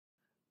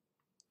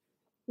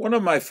One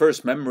of my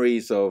first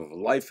memories of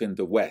life in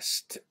the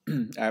West,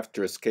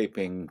 after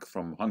escaping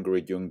from Hungary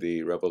during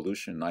the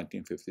revolution in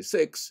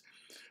 1956,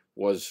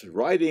 was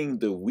riding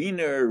the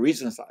Wiener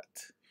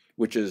Riesenrad,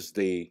 which is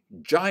the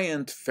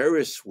giant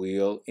Ferris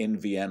wheel in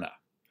Vienna.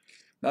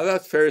 Now,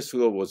 that Ferris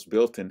wheel was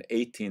built in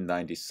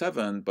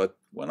 1897, but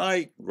when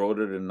I rode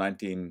it in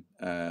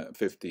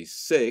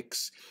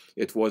 1956,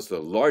 it was the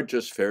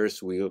largest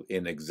Ferris wheel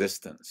in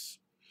existence.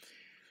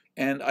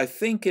 And I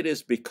think it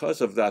is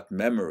because of that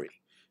memory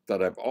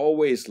that I've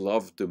always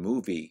loved the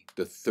movie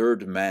The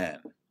Third Man,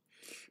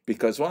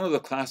 because one of the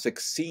classic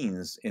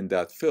scenes in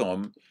that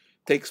film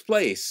takes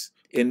place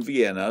in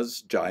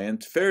Vienna's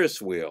giant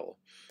Ferris wheel.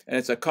 And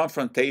it's a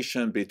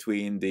confrontation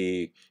between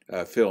the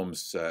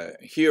film's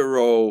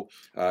hero,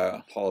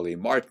 Holly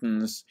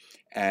Martins,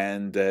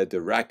 and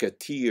the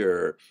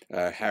racketeer,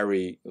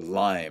 Harry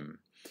Lime.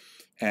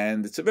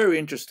 And it's a very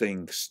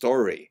interesting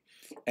story.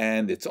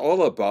 And it's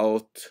all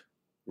about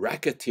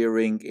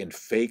racketeering in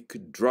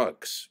fake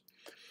drugs.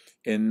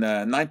 In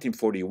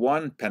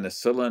 1941,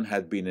 penicillin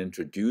had been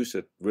introduced.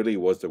 It really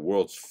was the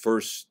world's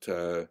first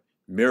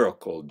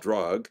miracle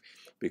drug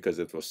because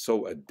it was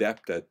so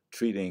adept at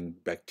treating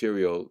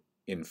bacterial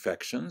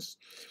infections.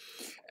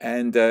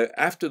 And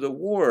after the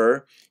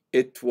war,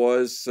 it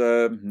was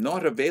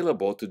not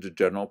available to the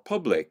general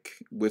public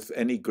with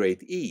any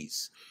great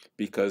ease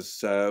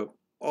because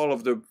all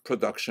of the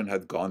production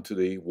had gone to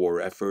the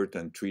war effort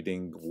and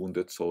treating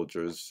wounded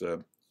soldiers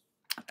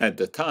at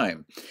the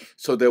time.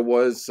 So there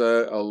was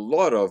a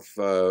lot of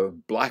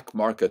black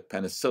market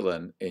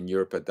penicillin in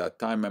Europe at that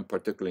time, and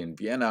particularly in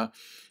Vienna,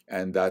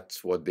 and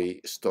that's what the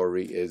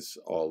story is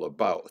all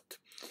about.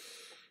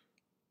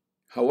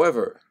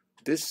 However,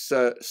 this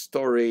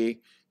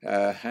story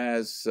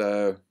has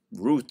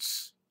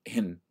roots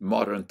in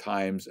modern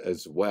times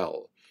as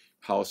well.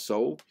 How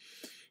so?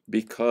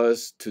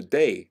 Because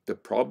today the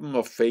problem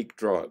of fake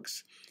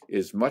drugs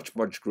is much,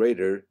 much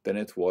greater than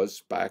it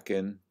was back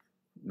in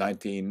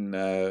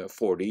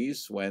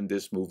 1940s when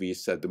this movie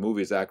is set. The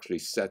movie is actually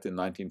set in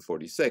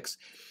 1946,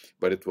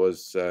 but it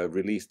was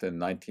released in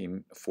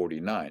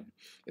 1949.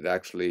 It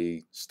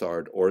actually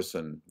starred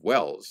Orson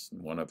Welles,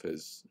 one of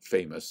his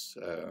famous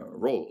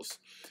roles.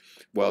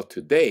 Well,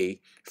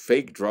 today,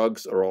 fake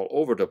drugs are all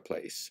over the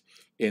place.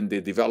 In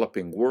the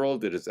developing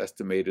world, it is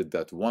estimated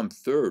that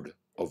 1/3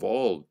 of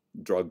all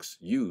drugs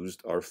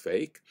used are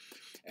fake.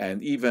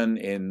 And even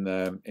in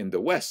the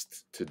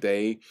West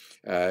today,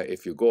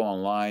 if you go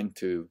online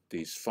to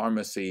these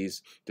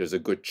pharmacies, there's a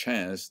good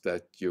chance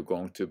that you're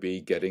going to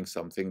be getting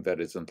something that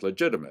isn't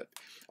legitimate,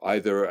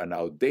 either an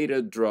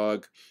outdated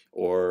drug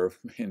or,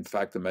 in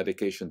fact, a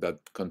medication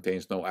that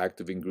contains no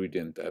active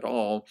ingredient at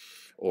all,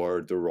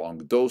 or the wrong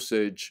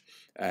dosage.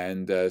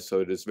 And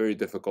so it is very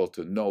difficult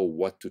to know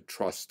what to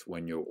trust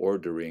when you're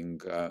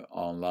ordering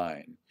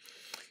online.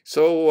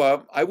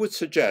 So I would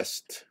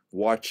suggest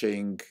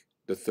watching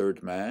The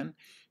Third Man,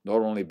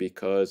 not only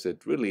because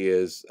it really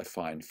is a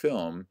fine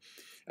film,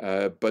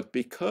 but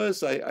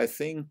because I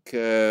think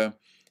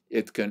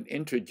it can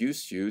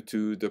introduce you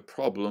to the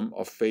problem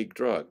of fake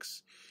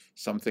drugs,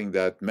 something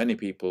that many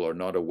people are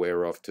not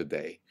aware of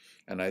today.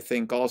 And I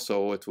think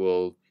also it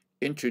will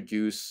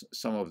introduce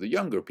some of the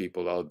younger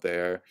people out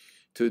there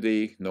to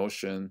the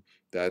notion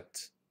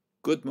that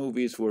good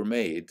movies were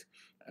made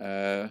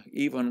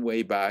even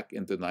way back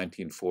in the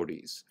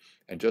 1940s.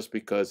 And just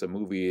because a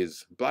movie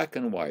is black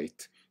and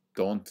white,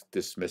 don't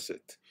dismiss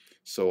it.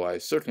 So I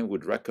certainly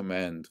would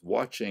recommend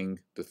watching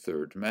The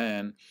Third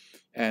Man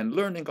and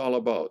learning all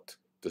about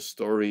the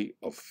story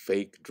of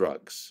fake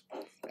drugs.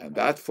 And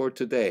that for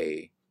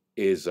today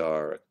is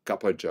our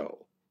Cup of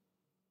Joe.